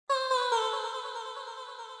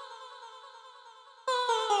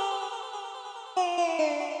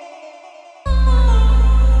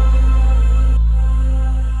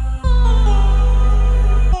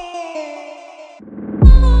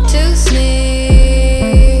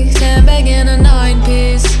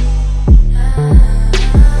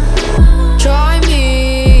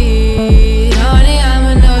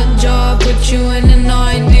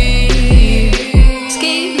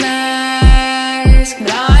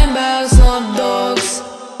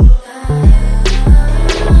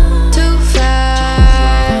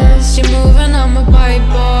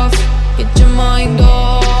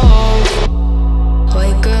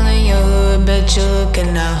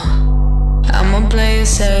play it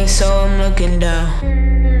safe, so I'm looking down.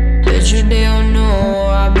 Bet you they don't know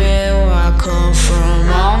where I've been, where I come from.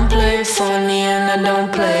 I don't play funny and I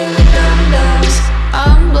don't play with dum-dums.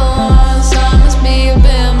 I'm blonde, so I must be a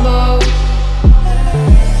bimbo.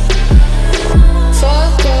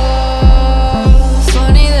 Fuck off,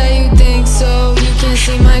 funny that you think so. You can't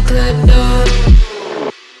see my clip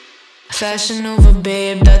though. Fashion over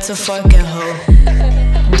babe, that's a fucking hoe.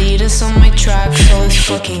 Adidas on my track, so let's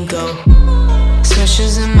fucking go.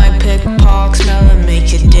 Swishers in my pickpock, smell and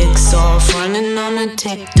make your dick soft. Running on a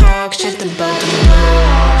TikTok, shit about to blow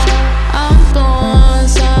off. I'm blonde,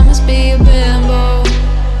 so I must be a bimbo.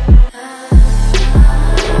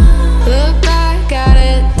 Look, I got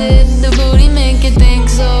it, did the booty make you think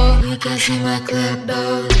so? You can't see my clip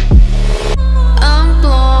though. I'm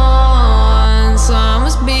blonde, so I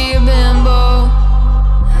must be a bimbo.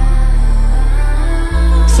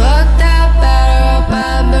 Fuck that batter up,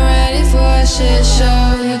 I've been ready for a shit show.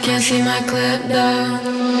 You can't see my clip though.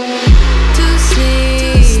 Two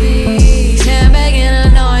sleeves, handbag and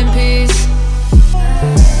a 9-piece.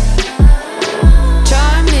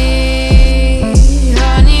 Try me,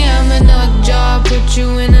 honey, I'm a nut job, put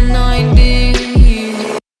you in a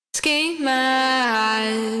 90. Ski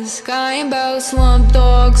mask, I ain't about slump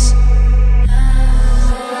dogs.